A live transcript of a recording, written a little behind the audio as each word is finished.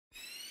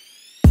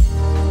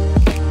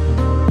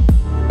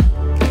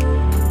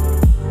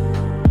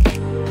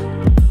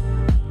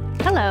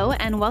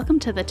and welcome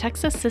to the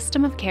Texas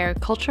System of Care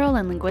Cultural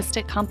and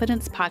Linguistic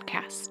Competence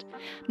Podcast.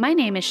 My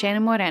name is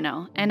Shannon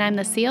Moreno, and I'm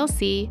the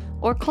CLC,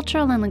 or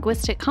Cultural and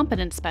Linguistic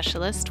Competence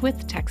Specialist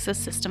with Texas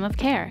System of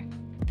Care.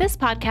 This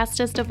podcast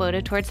is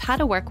devoted towards how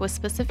to work with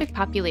specific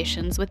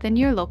populations within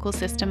your local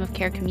system of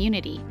care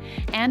community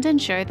and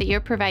ensure that you're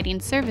providing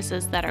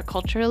services that are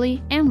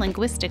culturally and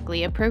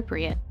linguistically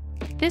appropriate.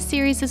 This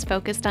series is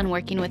focused on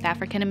working with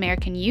African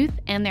American youth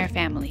and their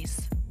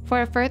families.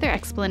 For a further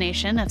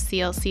explanation of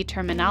CLC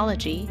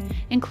terminology,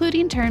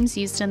 including terms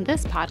used in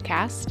this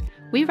podcast,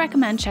 we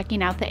recommend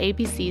checking out the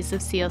ABCs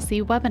of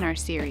CLC webinar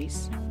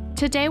series.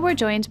 Today we're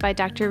joined by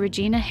Dr.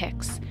 Regenia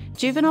Hicks,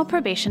 Juvenile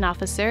Probation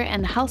Officer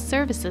in the Health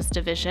Services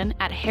Division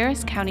at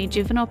Harris County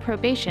Juvenile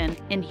Probation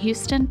in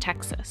Houston,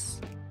 Texas.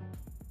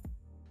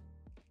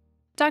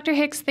 Dr.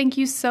 Hicks, thank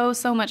you so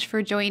much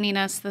for joining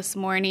us this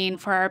morning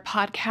for our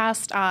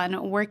podcast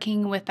on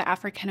working with the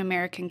African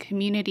American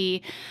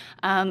community.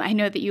 I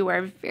know that you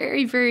are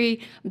very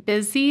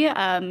busy.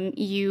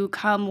 You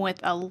come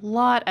with a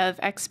lot of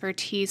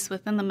expertise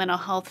within the mental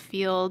health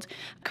field,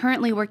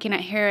 currently working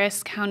at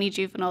Harris County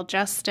Juvenile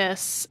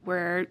Justice,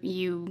 where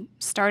you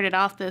started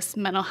off this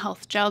mental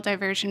health jail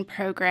diversion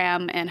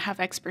program and have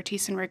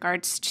expertise in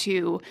regards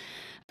to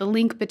the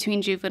link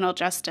between juvenile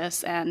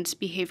justice and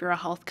behavioral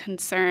health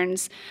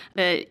concerns.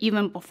 But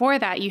even before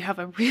that, you have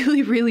a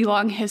really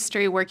long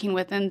history working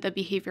within the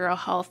behavioral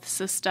health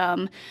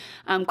system,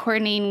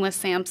 coordinating with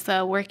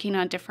SAMHSA, working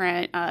on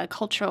different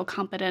cultural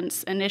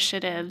competence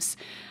initiatives,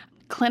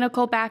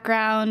 clinical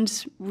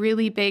background,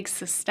 really big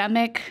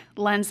systemic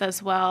lens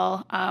as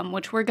well,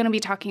 which we're going to be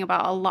talking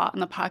about a lot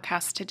in the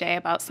podcast today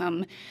about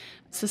some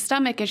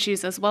systemic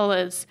issues as well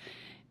as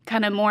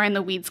kind of more in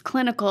the weeds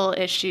clinical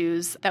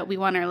issues that we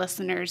want our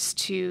listeners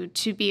to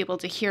be able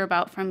to hear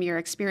about from your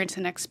experience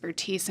and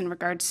expertise in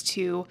regards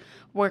to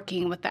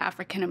working with the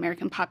African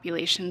American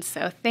population.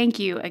 So thank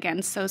you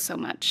again so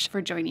much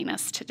for joining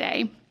us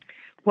today.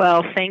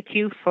 Well, thank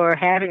you for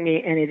having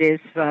me, and it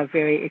is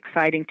very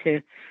exciting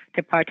to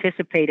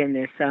participate in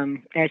this.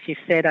 As you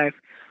said, I've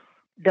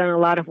done a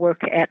lot of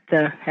work at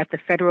the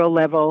federal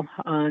level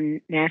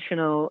on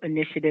national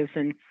initiatives,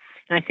 and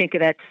I think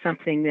that's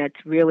something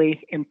that's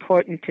really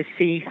important to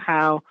see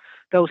how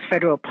those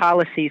federal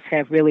policies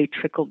have really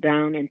trickled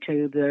down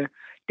into the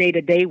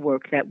day-to-day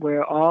work that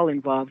we're all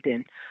involved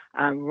in.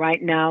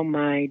 Right now,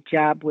 my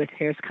job with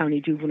Harris County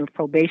Juvenile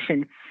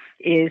Probation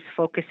is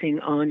focusing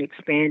on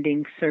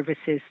expanding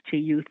services to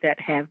youth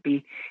that have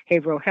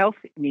behavioral health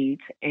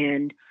needs.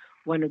 And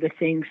one of the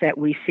things that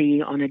we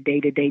see on a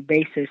day-to-day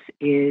basis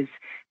is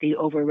the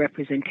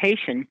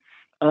overrepresentation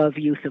of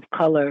youth of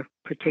color,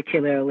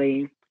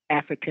 particularly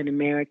African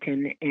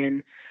American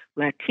and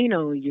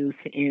Latino youth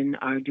in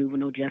our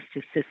juvenile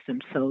justice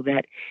system. So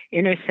that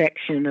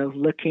intersection of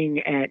looking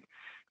at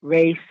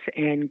race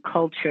and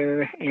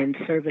culture and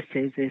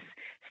services is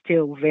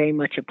still very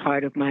much a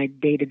part of my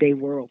day-to-day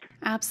world.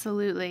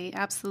 Absolutely.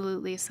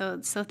 So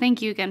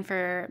thank you again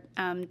for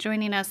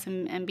joining us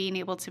and being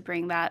able to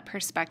bring that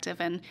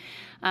perspective. And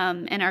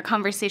in our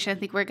conversation, I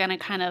think we're going to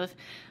kind of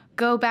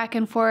go back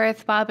and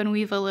forth, bob and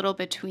weave a little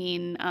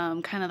between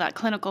kind of that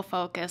clinical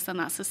focus and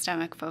that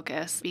systemic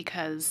focus,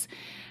 because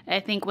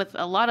I think with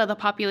a lot of the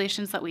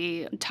populations that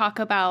we talk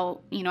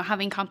about,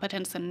 having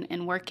competence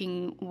and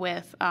working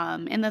with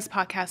in this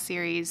podcast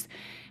series,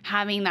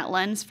 having that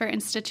lens for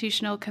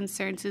institutional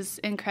concerns is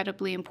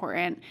incredibly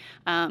important,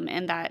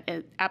 and that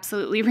it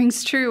absolutely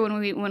rings true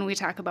when we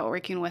talk about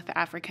working with the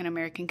African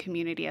American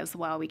community as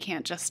well. We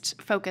can't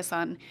just focus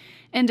on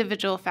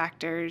individual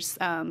factors,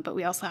 but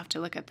we also have to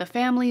look at the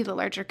family, the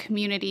larger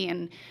community,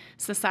 and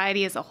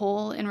society as a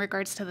whole in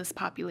regards to this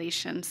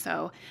population.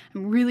 So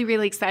I'm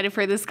really excited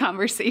for this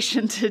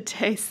conversation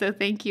today. So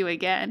thank you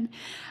again.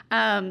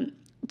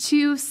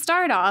 To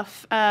start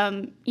off,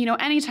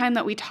 anytime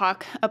that we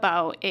talk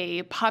about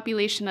a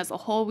population as a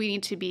whole, we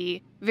need to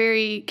be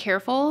very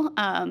careful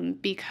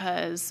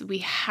because we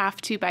have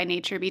to, by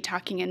nature, be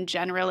talking in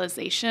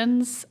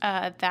generalizations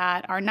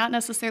that are not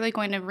necessarily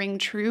going to ring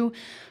true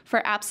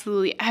for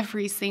absolutely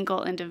every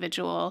single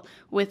individual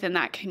within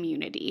that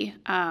community.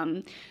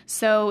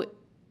 So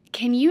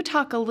can you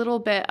talk a little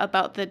bit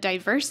about the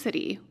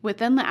diversity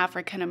within the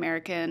African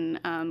American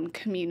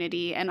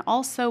community, and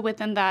also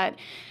within that,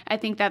 I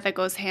think that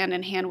goes hand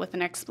in hand with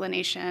an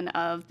explanation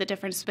of the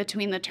difference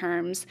between the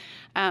terms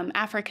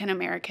African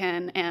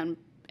American and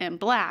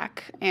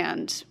Black,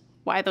 and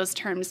why those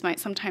terms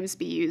might sometimes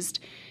be used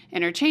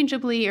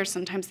interchangeably, or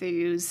sometimes they're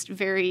used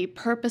very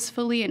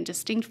purposefully and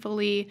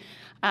distinctly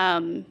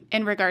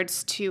in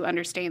regards to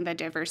understanding the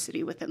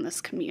diversity within this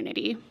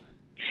community.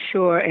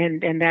 Sure,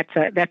 and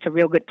that's a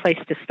real good place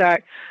to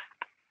start.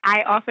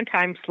 I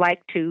oftentimes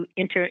like to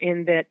enter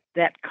in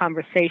that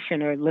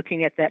conversation or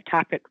looking at that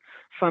topic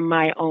from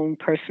my own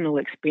personal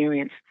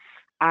experience.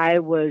 I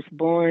was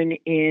born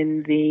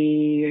in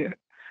the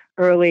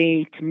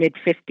early to mid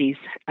 50s,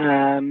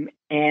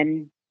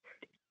 and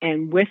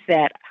with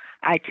that,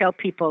 I tell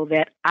people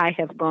that I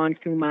have gone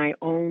through my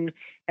own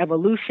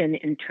evolution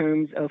in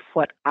terms of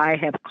what I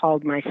have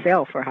called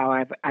myself or how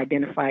I've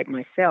identified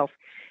myself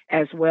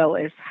as well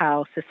as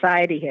how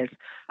society has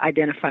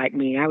identified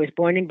me. I was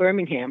born in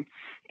Birmingham,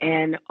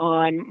 and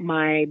on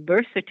my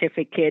birth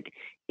certificate,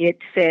 it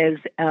says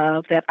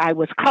that I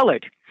was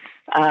colored.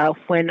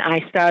 When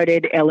I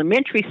started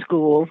elementary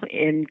school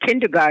in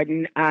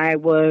kindergarten, I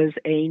was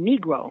a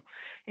Negro.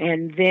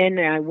 And then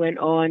I went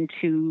on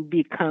to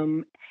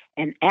become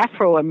an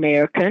Afro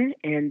American,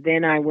 and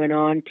then I went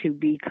on to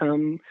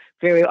become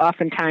very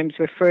oftentimes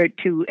referred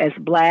to as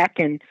Black,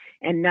 and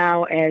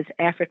now as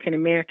African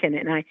American.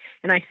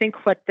 And I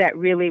think what that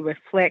really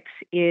reflects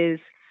is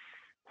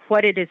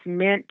what it has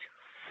meant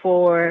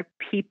for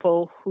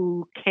people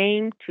who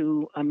came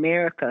to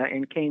America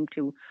and came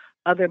to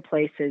other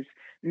places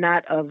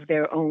not of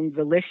their own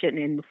volition,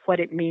 and what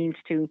it means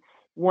to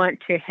want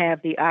to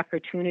have the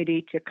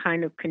opportunity to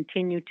kind of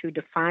continue to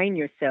define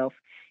yourself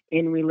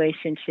in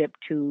relationship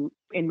to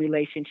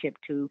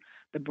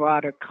the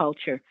broader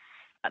culture.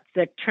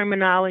 The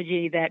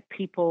terminology that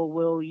people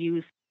will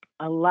use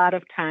a lot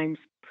of times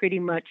pretty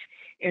much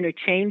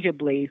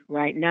interchangeably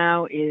right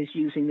now is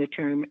using the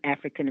term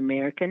African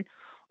American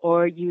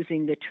or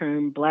using the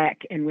term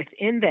Black. And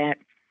within that,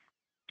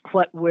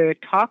 what we're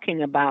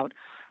talking about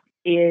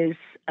is,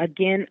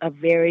 again, a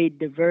very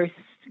diverse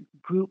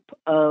group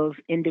of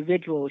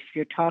individuals.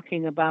 You're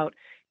talking about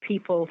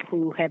people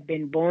who have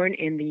been born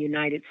in the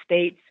United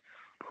States,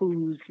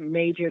 whose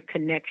major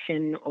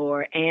connection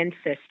or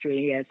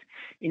ancestry, as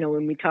you know,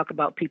 when we talk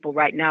about people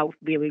right now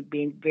really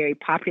being very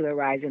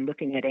popularized and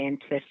looking at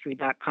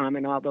ancestry.com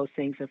and all those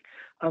things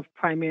of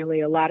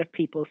primarily a lot of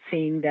people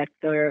seeing that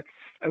their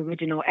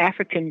original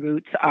African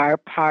roots are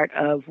part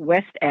of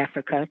West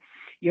Africa.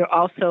 You're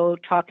also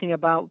talking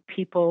about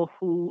people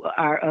who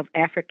are of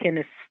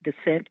African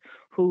descent,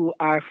 who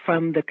are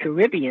from the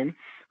Caribbean,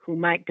 who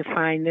might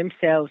define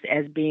themselves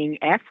as being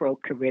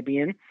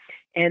Afro-Caribbean.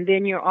 And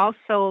then you're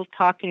also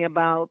talking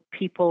about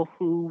people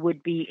who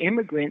would be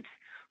immigrants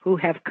who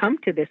have come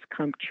to this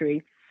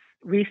country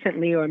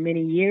recently or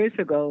many years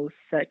ago,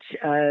 such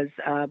as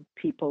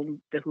people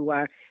who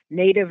are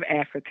native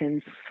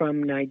Africans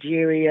from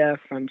Nigeria,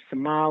 from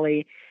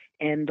Somalia,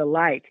 and the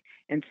like.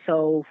 And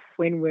so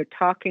when we're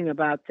talking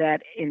about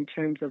that in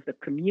terms of the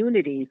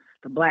community,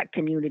 the Black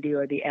community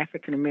or the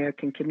African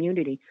American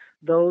community,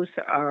 those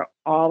are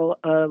all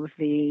of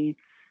the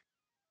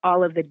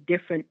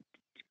different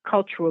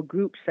cultural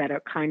groups that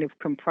are kind of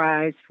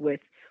comprised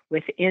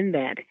within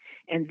that.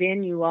 And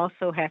then you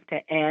also have to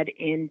add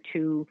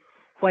into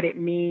what it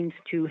means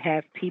to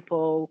have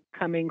people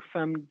coming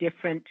from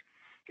different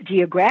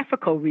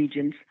geographical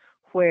regions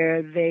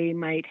where they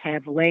might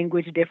have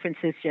language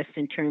differences just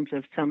in terms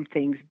of some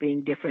things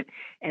being different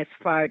as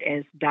far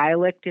as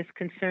dialect is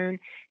concerned,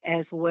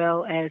 as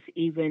well as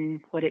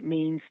even what it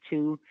means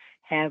to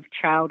have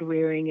child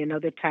rearing and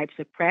other types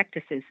of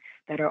practices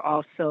that are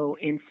also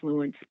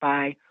influenced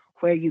by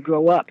where you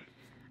grow up.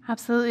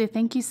 Absolutely.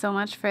 Thank you so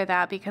much for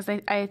that, because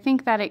I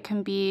think that it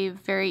can be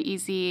very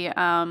easy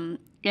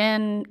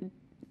in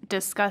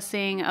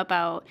discussing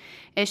about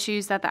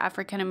issues that the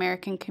African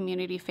American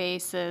community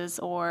faces,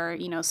 or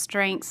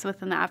strengths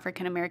within the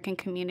African American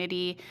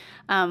community,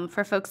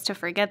 for folks to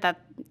forget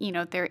that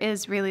there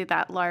is really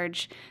that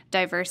large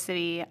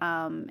diversity,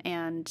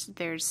 and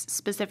there's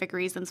specific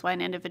reasons why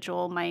an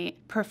individual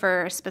might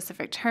prefer a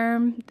specific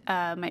term,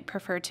 might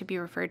prefer to be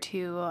referred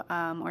to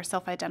or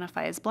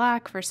self-identify as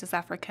Black versus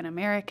African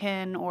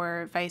American,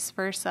 or vice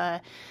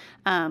versa.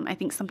 I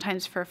think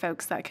sometimes for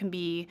folks that can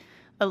be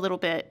a little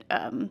bit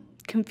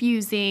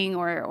confusing,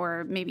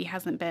 or maybe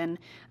hasn't been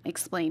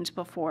explained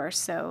before.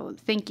 So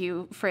thank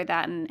you for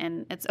that.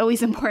 And it's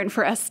always important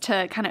for us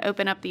to kind of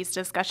open up these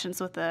discussions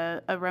with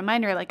a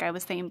reminder, like I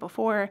was saying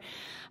before,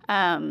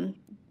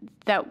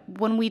 that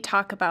when we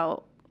talk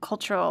about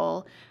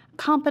cultural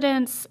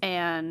competence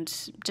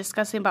and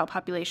discussing about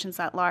populations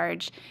at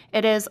large,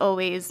 it is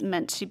always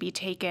meant to be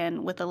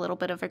taken with a little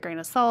bit of a grain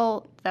of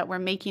salt, that we're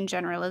making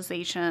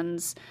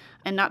generalizations,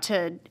 and not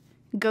to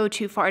go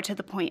too far to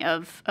the point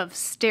of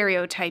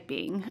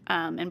stereotyping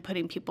and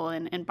putting people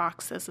in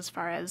boxes, as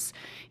far as,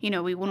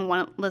 we wouldn't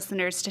want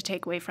listeners to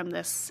take away from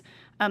this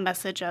a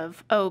message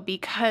of, oh,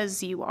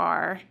 because you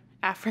are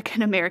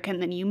African American,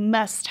 then you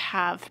must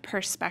have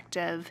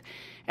perspective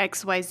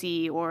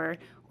XYZ, or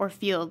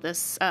feel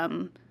this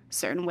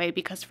certain way,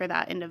 because for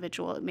that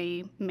individual it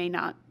may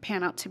not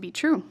pan out to be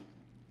true.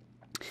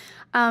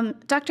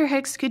 Dr.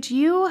 Hicks, could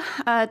you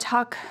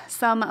talk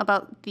some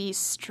about the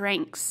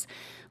strengths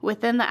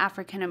within the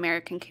African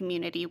American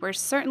community? We're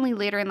certainly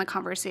later in the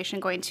conversation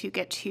going to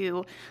get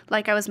to,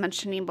 like I was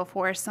mentioning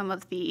before, some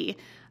of the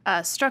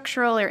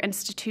structural or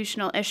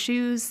institutional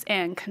issues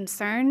and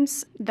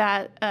concerns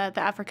that the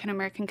African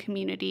American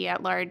community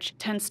at large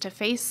tends to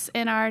face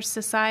in our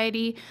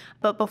society.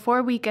 But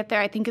before we get there,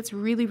 I think it's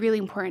really, really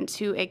important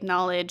to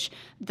acknowledge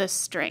the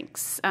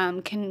strengths.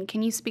 Can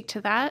you speak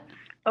to that?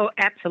 Oh,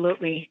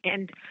 absolutely.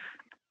 And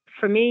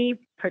for me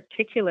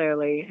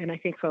particularly, and I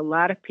think for a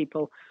lot of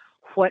people,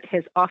 what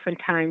has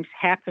oftentimes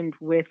happened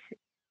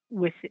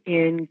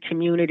within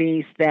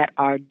communities that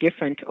are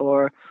different,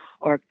 or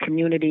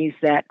communities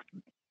that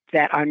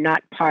are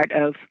not part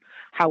of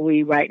how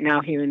we right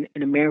now here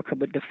in America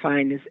would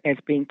define as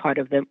being part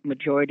of the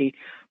majority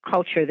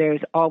culture,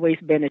 there's always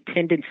been a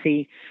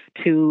tendency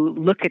to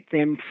look at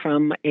them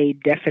from a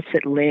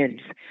deficit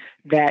lens,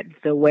 that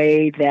the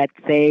way that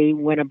they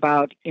went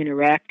about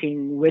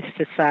interacting with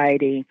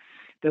society,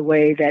 the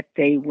way that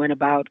they went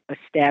about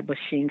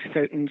establishing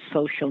certain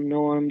social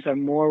norms or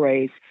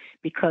mores,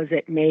 because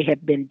it may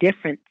have been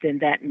different, then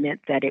that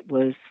meant that it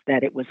was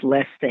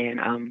less than.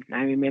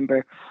 I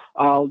remember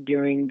all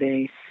during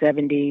the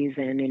 70s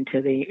and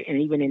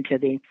even into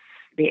the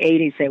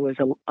 80s, there was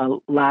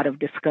a lot of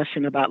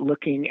discussion about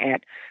looking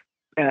at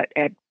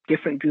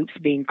different groups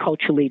being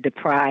culturally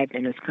deprived,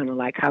 and it's kind of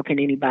like, how can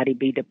anybody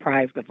be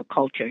deprived of a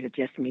culture? It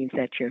just means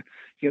that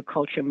your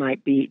culture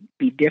might be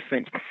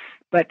different.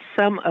 But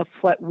some of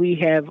what we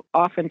have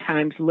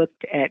oftentimes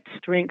looked at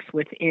strengths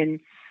within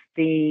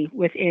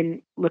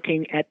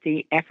looking at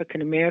the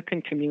African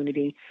American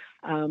community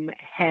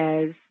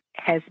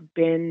has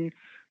been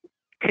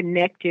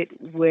connected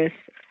with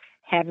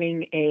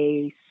having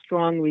a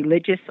strong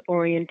religious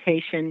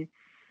orientation.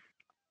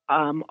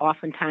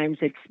 Oftentimes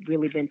it's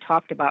really been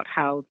talked about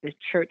how the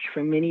church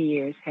for many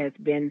years has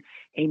been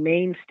a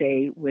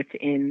mainstay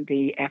within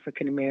the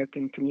African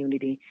American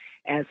community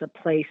as a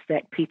place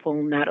that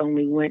people not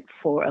only went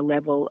for a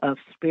level of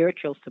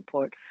spiritual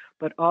support,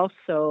 but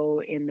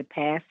also in the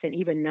past and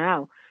even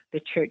now,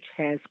 the church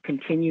has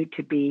continued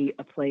to be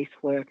a place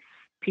where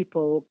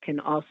people can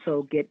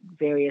also get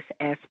various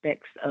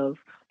aspects of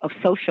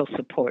social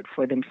support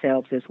for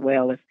themselves as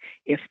well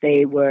if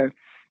they were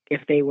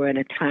in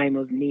a time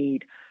of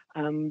need.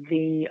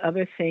 The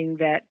other thing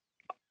that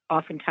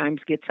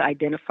oftentimes gets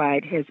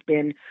identified has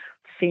been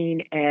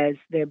seen as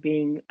there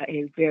being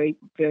a very,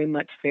 very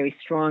much very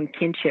strong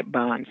kinship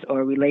bonds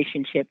or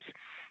relationships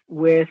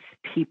with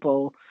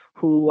people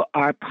who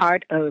are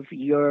part of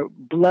your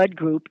blood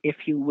group, if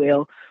you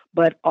will,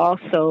 but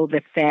also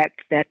the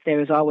fact that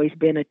there's always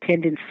been a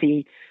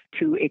tendency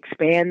to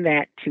expand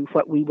that to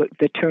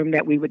the term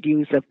that we would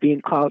use of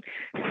being called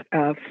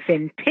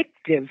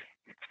vindictive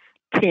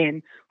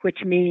kin, which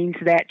means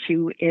that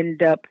you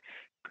end up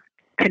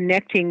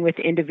connecting with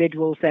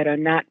individuals that are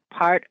not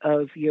part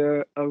of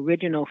your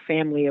original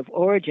family of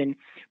origin,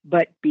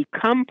 but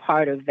become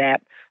part of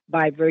that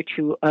by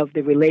virtue of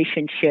the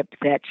relationship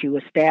that you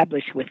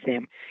establish with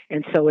them.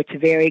 And so it's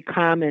very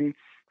common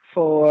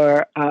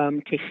for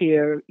to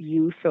hear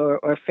youth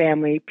or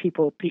family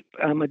people,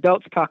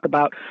 adults talk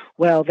about,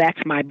 well, that's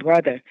my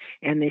brother.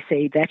 And they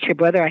say, that's your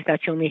brother? I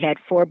thought you only had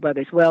 4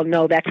 brothers. Well,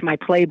 no, that's my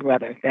play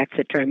brother. That's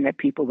the term that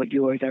people would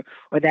use.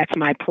 Or that's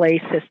my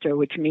play sister,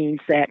 which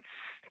means that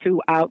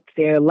throughout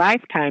their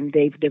lifetime,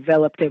 they've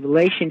developed a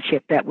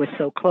relationship that was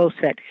so close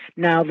that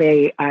now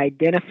they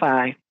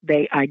identify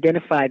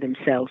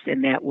themselves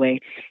in that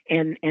way.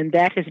 And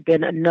that has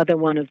been another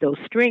one of those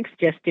strengths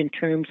just in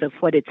terms of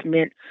what it's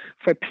meant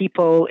for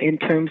people in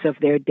terms of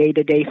their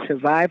day-to-day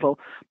survival,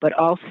 but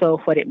also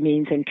what it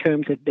means in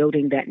terms of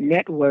building that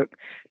network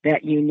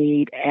that you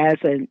need as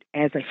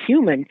a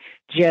human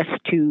just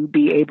to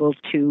be able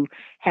to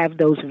have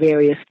those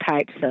various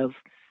types of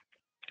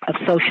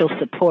social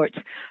supports.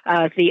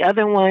 The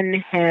other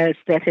one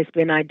that has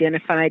been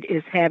identified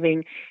is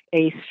having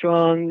a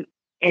strong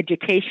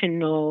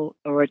educational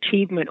or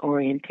achievement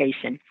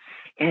orientation.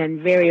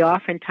 And very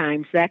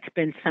oftentimes that's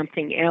been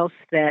something else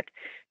that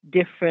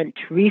different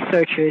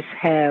researchers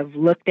have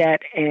looked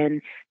at,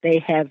 and they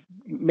have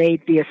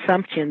made the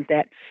assumption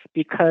that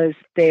because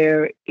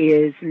there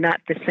is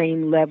not the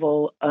same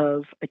level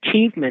of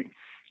achievement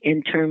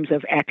in terms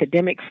of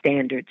academic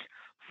standards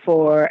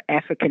for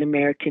African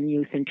American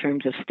youth in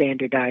terms of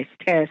standardized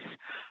tests,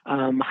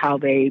 how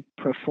they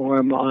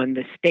perform on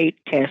the state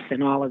tests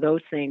and all of those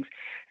things,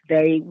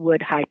 they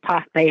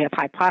have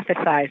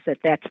hypothesized that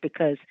that's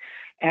because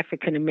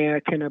African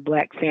American or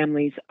Black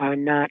families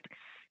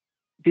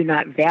do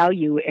not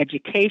value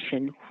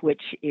education,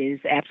 which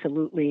is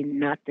absolutely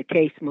not the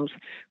case. Most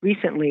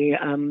recently,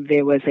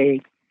 there was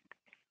a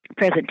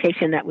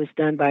presentation that was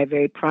done by a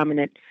very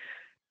prominent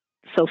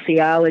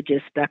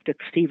sociologist, Dr.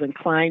 Stephen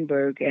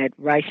Kleinberg at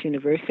Rice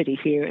University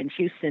here in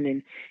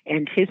Houston,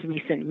 and his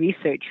recent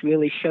research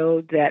really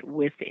showed that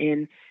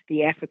within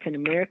the African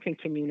American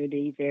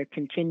community, there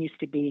continues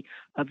to be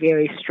a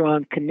very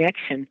strong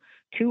connection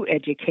to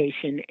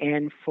education,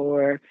 and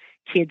for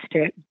kids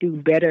to do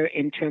better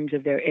in terms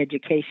of their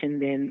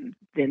education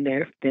than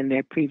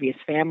their previous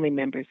family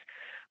members.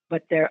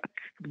 But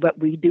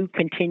we do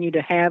continue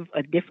to have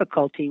a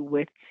difficulty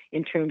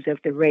in terms of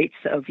the rates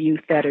of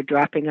youth that are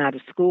dropping out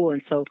of school.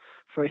 And so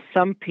for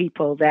some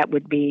people, that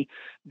would be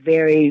a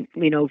very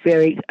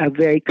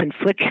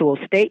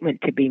conflictual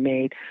statement to be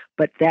made.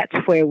 But that's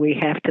where we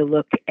have to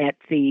look at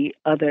the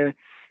other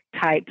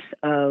types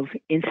of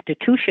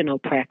institutional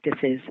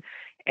practices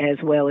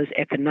as well as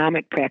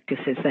economic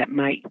practices that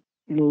might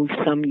move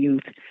some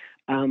youth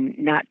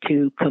not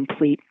to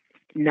complete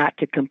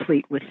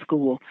with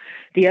school.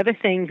 The other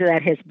thing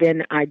that has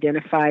been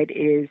identified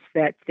is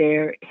that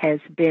there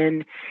has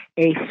been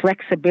a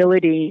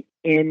flexibility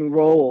in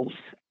roles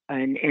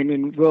and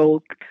in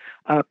role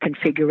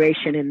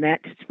configuration, and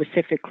that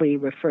specifically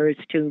refers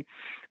to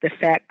the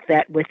fact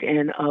that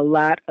within a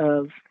lot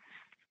of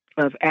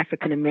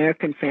African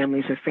American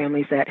families, or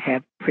families that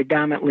have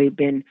predominantly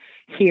been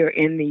here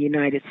in the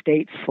United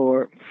States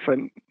for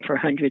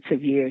hundreds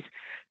of years,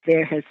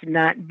 there has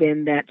not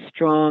been that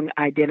strong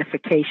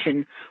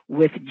identification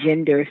with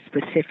gender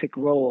specific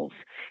roles.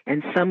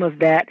 And some of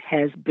that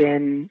has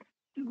been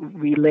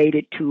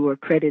related to or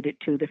credited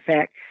to the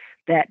fact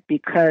that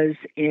because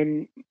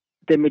in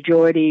the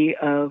majority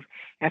of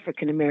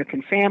African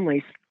American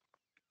families,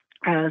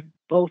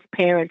 both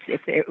parents,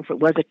 if it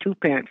was a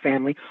two-parent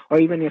family, or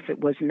even if it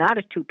was not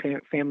a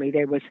two-parent family,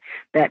 there was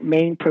that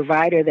main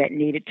provider that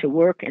needed to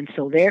work, and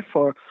so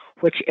therefore,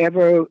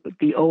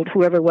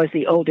 whoever was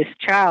the oldest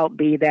child,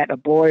 be that a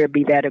boy or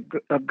be that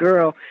a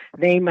girl,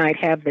 they might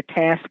have the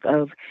task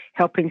of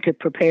helping to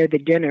prepare the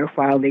dinner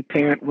while the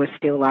parent was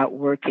still out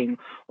working,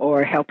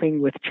 or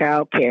helping with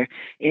childcare.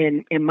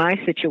 In my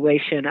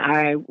situation,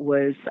 I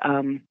was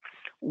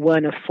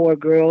one of four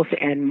girls,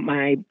 and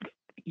my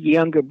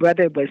younger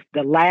brother was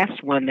the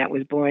last one that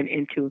was born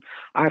into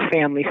our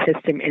family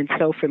system. And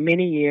so for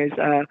many years,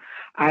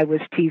 I was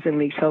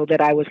teasingly told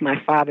that I was my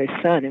father's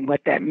son. And what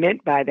that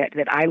meant by that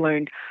I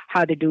learned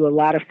how to do a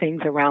lot of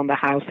things around the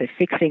house and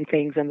fixing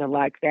things and the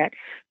like that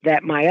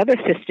my other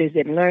sisters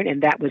didn't learn.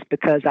 And that was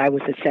because I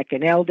was the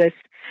second eldest.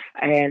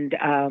 And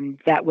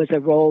that was a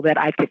role that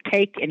I could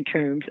take in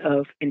terms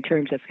of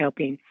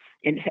helping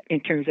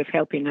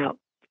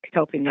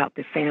out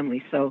the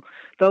family. So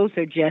those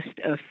are just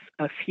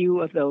a few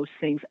of those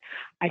things.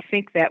 I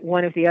think that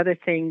one of the other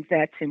things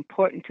that's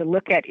important to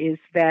look at is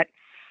that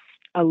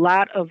a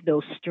lot of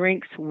those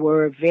strengths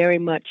were very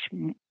much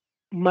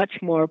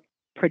more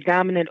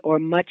predominant or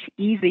much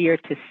easier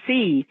to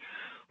see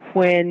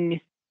when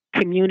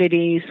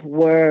communities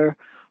were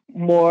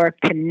more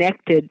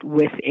connected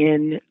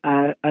within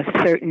a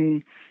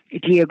certain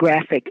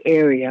geographic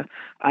area.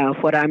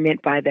 What I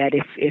meant by that,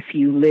 if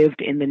you lived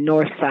in the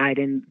north side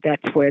and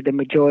that's where the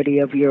majority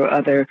of your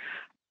other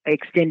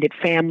extended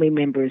family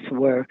members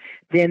were,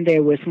 then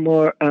there was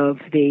more of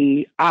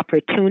the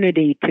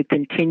opportunity to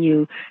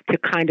continue to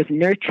kind of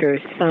nurture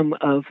some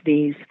of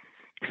these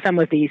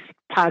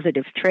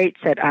positive traits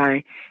that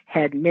I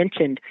had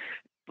mentioned.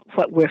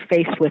 What we're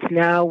faced with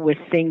now, with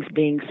things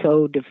being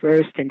so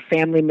diverse and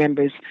family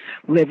members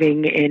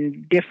living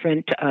in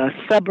different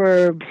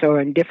suburbs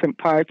or in different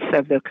parts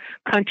of the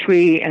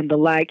country and the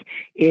like,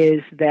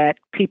 is that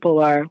people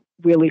are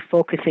really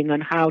focusing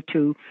on how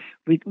to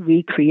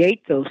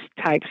recreate those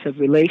types of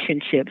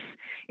relationships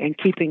and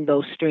keeping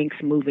those strengths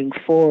moving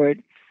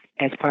forward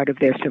as part of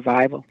their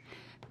survival.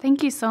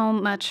 Thank you so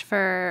much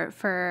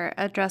for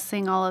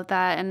addressing all of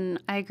that.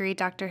 And I agree,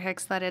 Dr.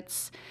 Hicks, that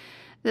it's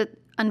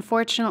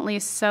unfortunately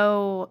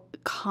so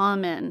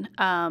common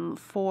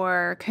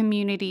for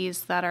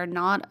communities that are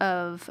not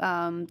of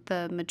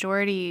the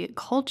majority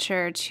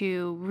culture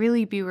to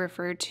really be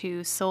referred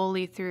to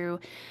solely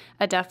through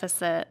a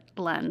deficit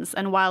lens.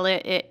 And while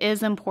it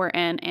is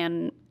important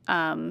and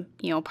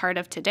part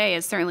of today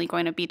is certainly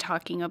going to be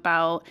talking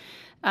about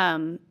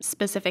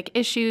specific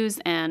issues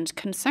and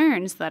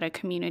concerns that a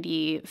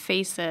community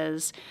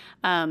faces,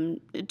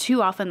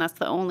 too often that's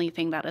the only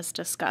thing that is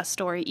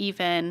discussed, or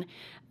even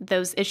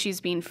those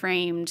issues being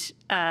framed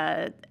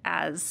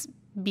as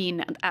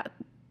being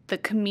the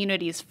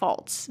community's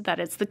fault, that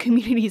it's the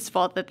community's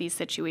fault that these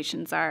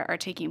situations are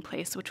taking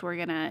place, which we're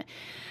going to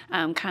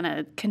kind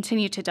of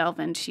continue to delve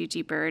into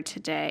deeper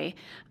today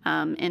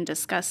in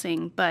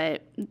discussing.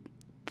 But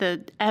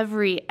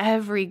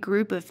every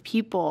group of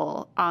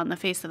people on the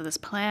face of this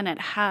planet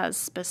has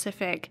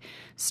specific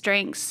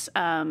strengths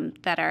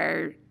that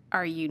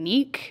are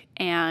unique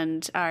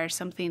and are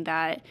something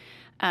that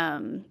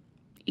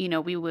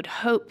we would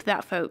hope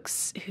that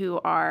folks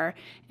who are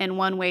in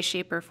one way,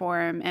 shape, or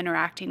form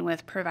interacting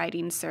with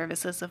providing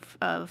services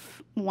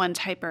of one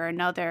type or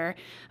another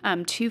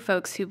to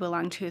folks who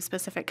belong to a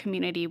specific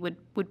community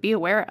would be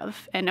aware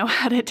of and know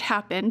how to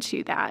tap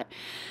into that.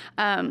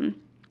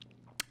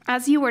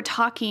 As you were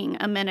talking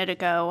a minute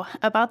ago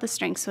about the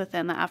strengths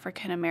within the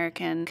African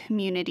American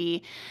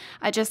community,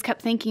 I just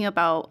kept thinking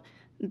about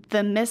the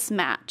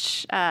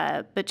mismatch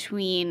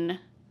between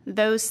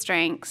those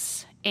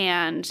strengths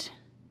and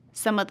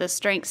some of the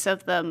strengths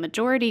of the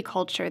majority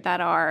culture that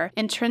are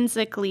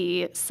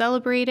intrinsically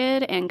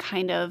celebrated and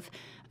kind of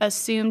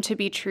assumed to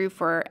be true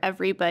for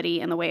everybody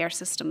in the way our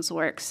systems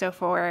work. So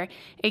for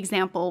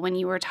example, when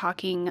you were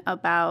talking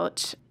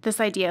about this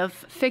idea of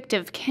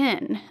fictive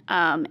kin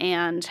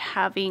and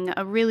having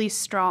a really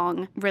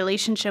strong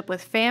relationship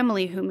with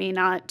family who may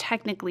not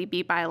technically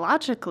be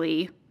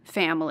biologically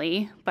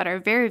family, but are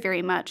very,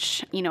 very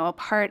much, a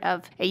part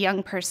of a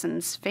young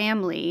person's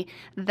family,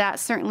 that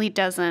certainly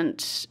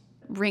doesn't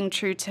ring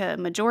true to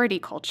majority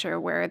culture,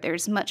 where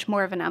there's much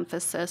more of an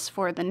emphasis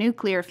for the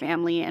nuclear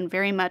family and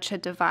very much a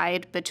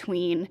divide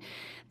between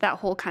that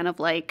whole kind of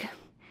like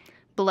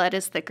blood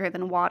is thicker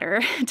than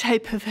water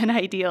type of an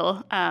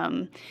ideal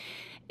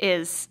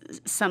is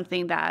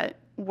something that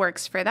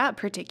works for that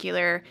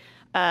particular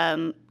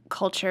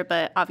culture,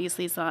 but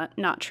obviously it's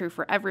not true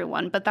for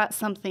everyone. But that's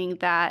something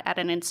that at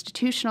an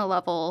institutional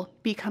level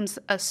becomes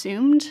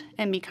assumed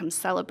and becomes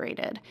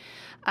celebrated.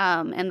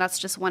 And that's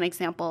just one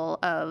example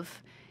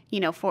of,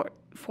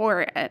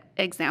 for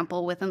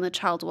example, within the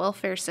child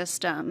welfare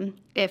system,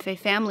 if a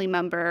family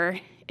member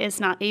is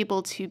not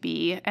able to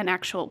be an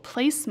actual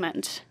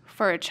placement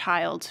for a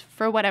child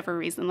for whatever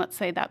reason, let's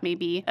say that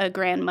maybe a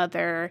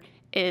grandmother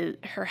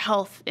her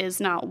health is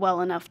not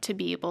well enough to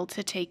be able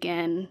to take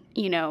in,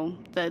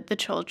 the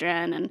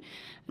children and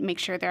make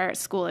sure they're at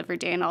school every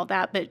day and all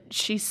that. But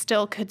she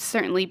still could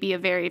certainly be a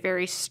very,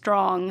 very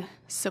strong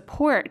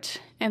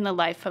support in the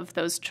life of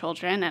those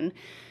children. And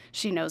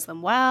she knows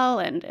them well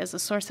and is a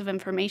source of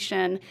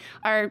information.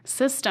 Our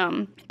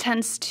system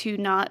tends to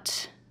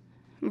not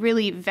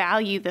really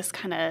value this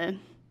kind of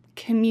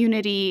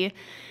community,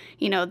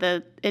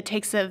 it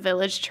takes a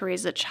village to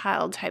raise a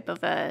child type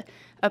of a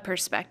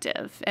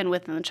perspective. And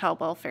within the child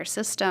welfare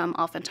system,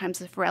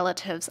 oftentimes if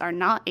relatives are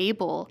not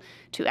able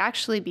to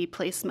actually be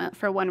placement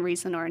for one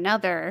reason or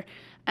another,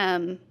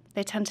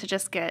 they tend to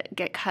just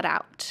get cut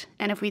out.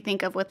 And if we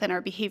think of within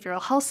our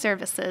behavioral health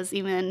services,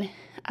 even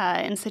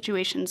in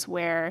situations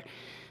where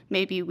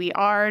maybe we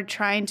are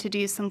trying to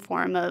do some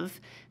form of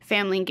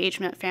family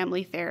engagement,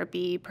 family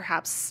therapy,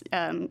 perhaps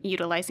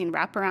utilizing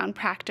wraparound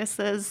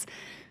practices,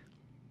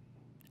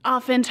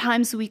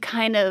 oftentimes we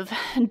kind of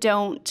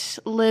don't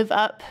live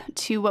up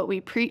to what we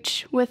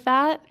preach with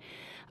that,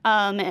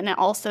 and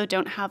also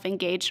don't have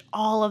engaged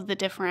all of the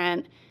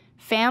different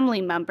family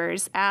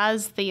members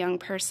as the young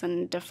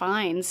person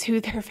defines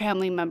who their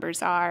family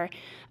members are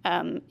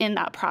in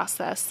that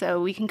process.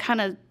 So we can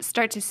kind of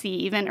start to see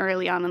even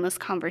early on in this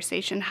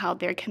conversation how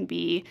there can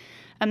be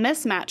a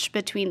mismatch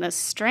between the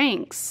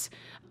strengths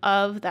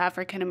of the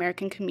African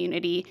American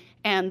community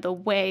and the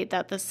way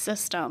that the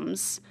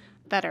systems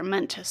that are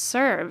meant to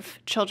serve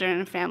children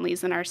and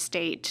families in our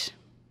state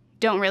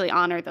don't really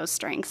honor those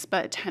strengths,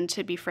 but tend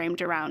to be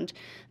framed around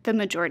the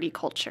majority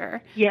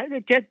culture. Yeah,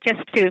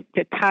 just to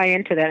tie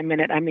into that a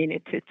minute, I mean,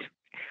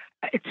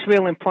 it's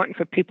real important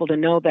for people to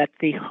know that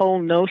the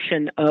whole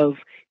notion of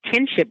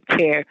kinship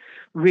care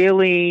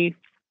really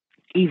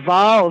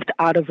evolved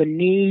out of a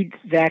need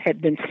that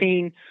had been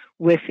seen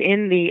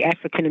within the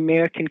African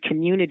American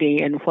community,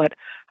 and what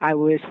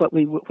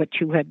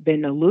you have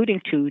been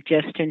alluding to,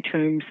 just in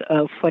terms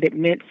of what it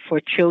meant for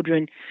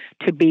children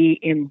to be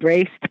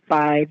embraced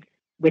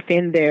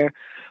within their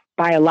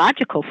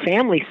biological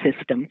family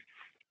system,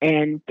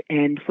 and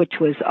which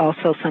was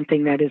also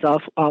something that has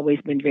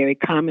always been very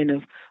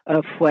common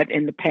of what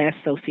in the past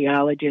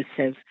sociologists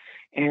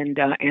and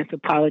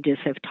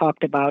anthropologists have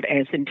talked about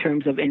as in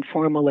terms of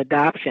informal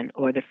adoption,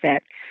 or the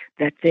fact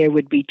that there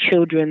would be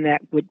children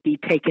that would be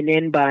taken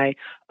in by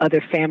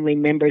other family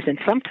members, and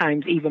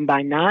sometimes even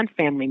by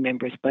non-family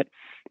members, but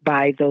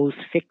by those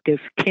fictive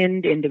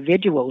kinned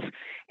individuals.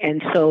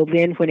 And so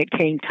then when it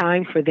came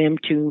time for them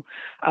to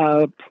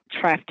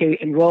try to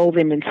enroll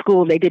them in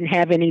school, they didn't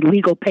have any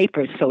legal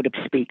papers, so to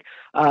speak.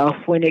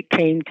 When it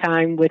came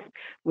time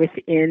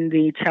within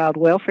the child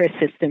welfare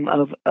system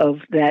of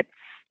that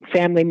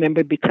family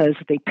member, because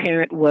the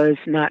parent was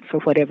not,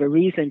 for whatever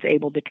reasons,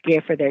 able to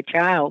care for their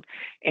child,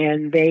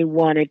 and they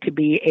wanted to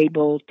be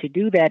able to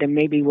do that, and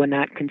maybe were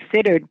not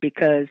considered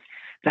because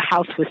the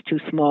house was too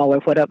small or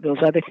what those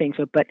other things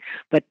were. But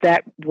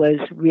that was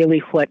really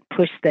what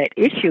pushed that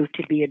issue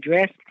to be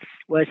addressed,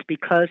 was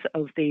because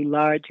of the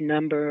large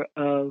number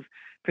of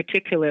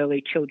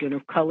particularly children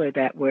of color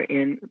that were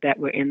in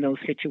those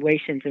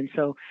situations. And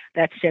so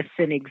that's just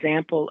an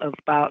example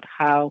about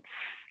how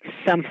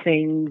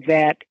something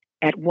that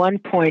at one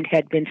point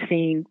had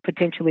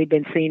potentially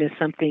been seen as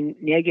something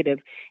negative,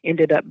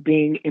 ended up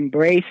being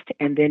embraced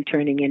and then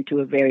turning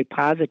into a very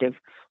positive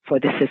for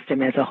the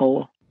system as a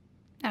whole.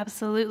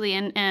 Absolutely.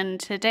 And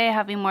today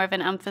having more of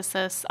an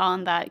emphasis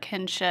on that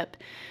kinship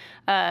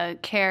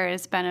care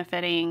is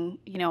benefiting,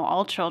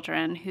 all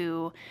children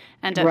who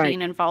end up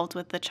being involved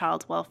with the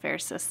child welfare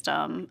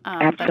system.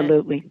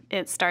 Absolutely. But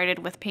it started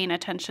with paying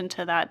attention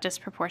to that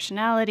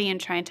disproportionality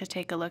and trying to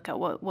take a look at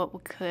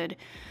what could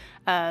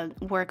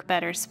work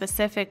better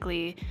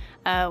specifically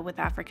with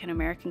African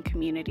American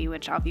community,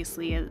 which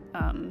obviously,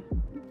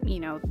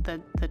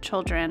 the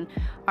children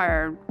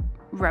are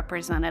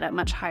represented at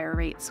much higher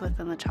rates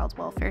within the child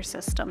welfare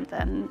system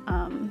than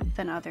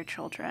other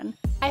children.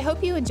 I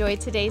hope you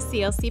enjoyed today's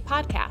CLC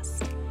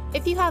podcast.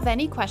 If you have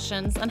any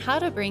questions on how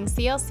to bring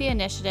CLC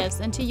initiatives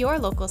into your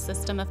local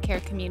system of care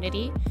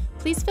community,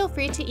 please feel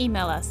free to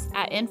email us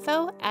at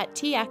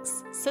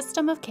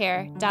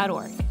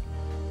info@txsystemofcare.org.